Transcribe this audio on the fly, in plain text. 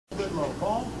Goodloe.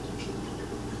 Paul?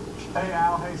 Hey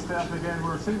Al, hey Steph, again,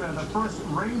 we're seeing the first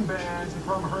rain band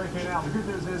from Hurricane Al. The good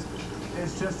news is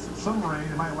it's just some rain.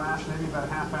 It might last maybe about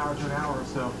a half hour to an hour or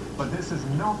so, but this is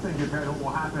nothing compared to what will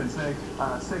happen, say,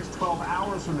 6, 12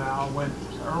 hours from now when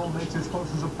Earl makes his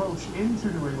closest approach into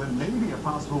New England, maybe a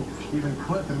possible even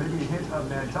clip and maybe a hit of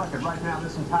Nantucket. Right now,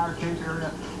 this entire Cape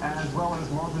area, as well as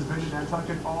Martha's Vineyard,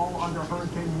 Nantucket, all under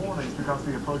hurricane warnings because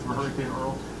of the approach of Hurricane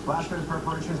Earl. Last-minute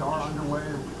preparations are underway.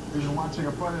 We've been watching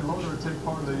a front-end loader take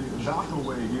part of the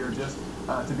dockaway here just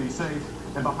to be safe.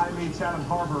 And behind me, Chatnam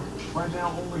Harbor, right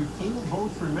now only 4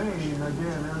 boats remain.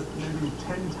 Again, there's maybe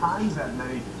 10 times that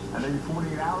many, and maybe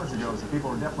 48 hours ago. So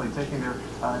people are definitely taking their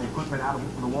equipment out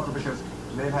of the water because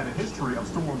they've had a history of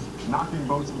storms knocking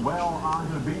boats well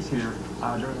onto the beach here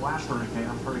during the last hurricane,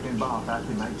 Hurricane Bob, back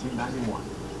in 1991.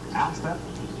 Al, Steph?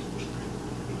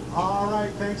 All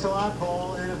right, thanks a lot,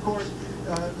 Paul. And of course,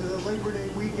 the Labor Day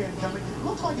weekend coming.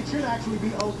 Looks like it should actually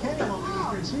be okay along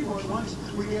the eastern seaboard once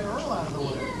we get Earl out of the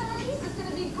way. Yeah, this is going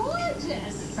to be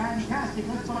gorgeous. Fantastic.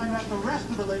 Let's find out the rest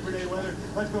of the Labor Day weather.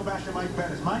 Let's go back to Mike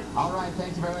Pettis. Mike? All right,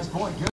 thank you very much, boy. Good.